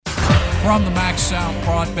From the Max South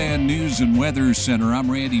Broadband News and Weather Center,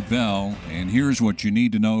 I'm Randy Bell, and here's what you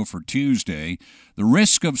need to know for Tuesday. The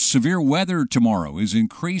risk of severe weather tomorrow is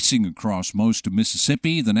increasing across most of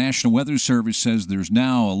Mississippi. The National Weather Service says there's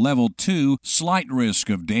now a level 2 slight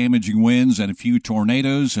risk of damaging winds and a few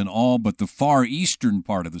tornadoes in all but the far eastern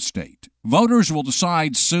part of the state. Voters will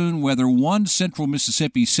decide soon whether one central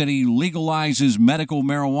Mississippi city legalizes medical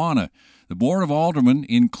marijuana. The Board of Aldermen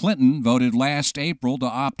in Clinton voted last April to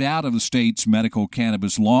opt out of the state's medical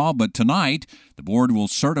cannabis law, but tonight the board will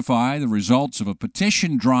certify the results of a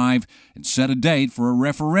petition drive and set a date for a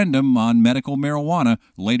referendum on medical marijuana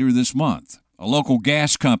later this month. A local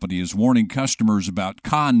gas company is warning customers about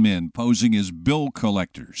con men posing as bill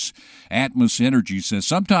collectors. Atmos Energy says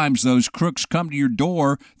sometimes those crooks come to your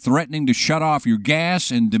door threatening to shut off your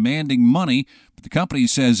gas and demanding money, but the company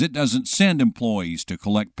says it doesn't send employees to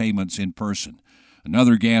collect payments in person.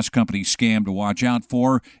 Another gas company scam to watch out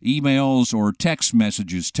for: emails or text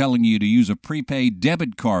messages telling you to use a prepaid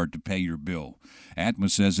debit card to pay your bill.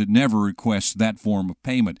 Atmos says it never requests that form of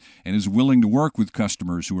payment and is willing to work with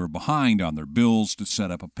customers who are behind on their bills to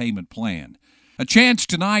set up a payment plan. A chance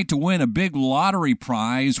tonight to win a big lottery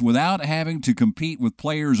prize without having to compete with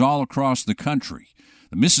players all across the country.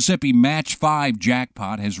 The Mississippi Match 5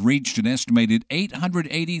 jackpot has reached an estimated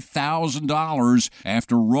 $880,000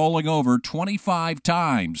 after rolling over 25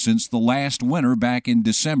 times since the last winner back in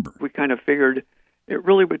December. We kind of figured it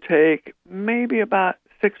really would take maybe about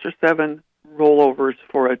 6 or 7 rollovers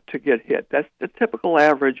for it to get hit. That's the typical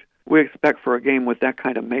average we expect for a game with that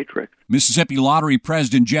kind of matrix. Mississippi Lottery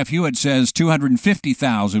President Jeff Hewitt says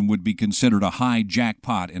 $250,000 would be considered a high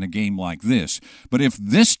jackpot in a game like this. But if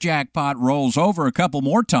this jackpot rolls over a couple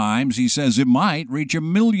more times, he says it might reach $1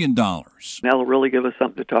 million. That'll really give us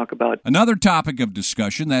something to talk about. Another topic of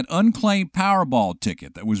discussion, that unclaimed Powerball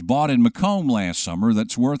ticket that was bought in Macomb last summer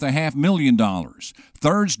that's worth $500,000.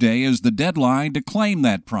 Thursday is the deadline to claim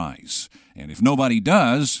that prize. And if nobody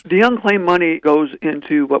does... The unclaimed money goes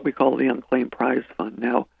into what we call the Unclaimed Prize Fund.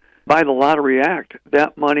 Now, by the Lottery Act,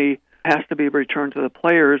 that money has to be returned to the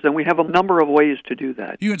players, and we have a number of ways to do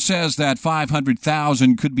that. Hewitt says that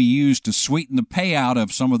 $500,000 could be used to sweeten the payout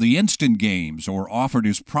of some of the instant games or offered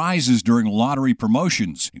as prizes during lottery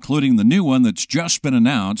promotions, including the new one that's just been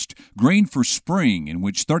announced, Green for Spring, in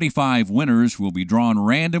which 35 winners will be drawn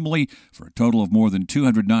randomly for a total of more than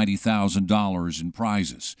 $290,000 in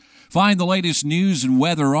prizes. Find the latest news and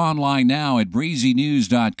weather online now at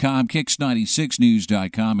breezynews.com,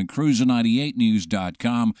 kicks96news.com, and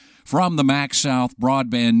cruiser98news.com. From the Max South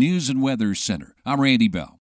Broadband News and Weather Center, I'm Randy Bell.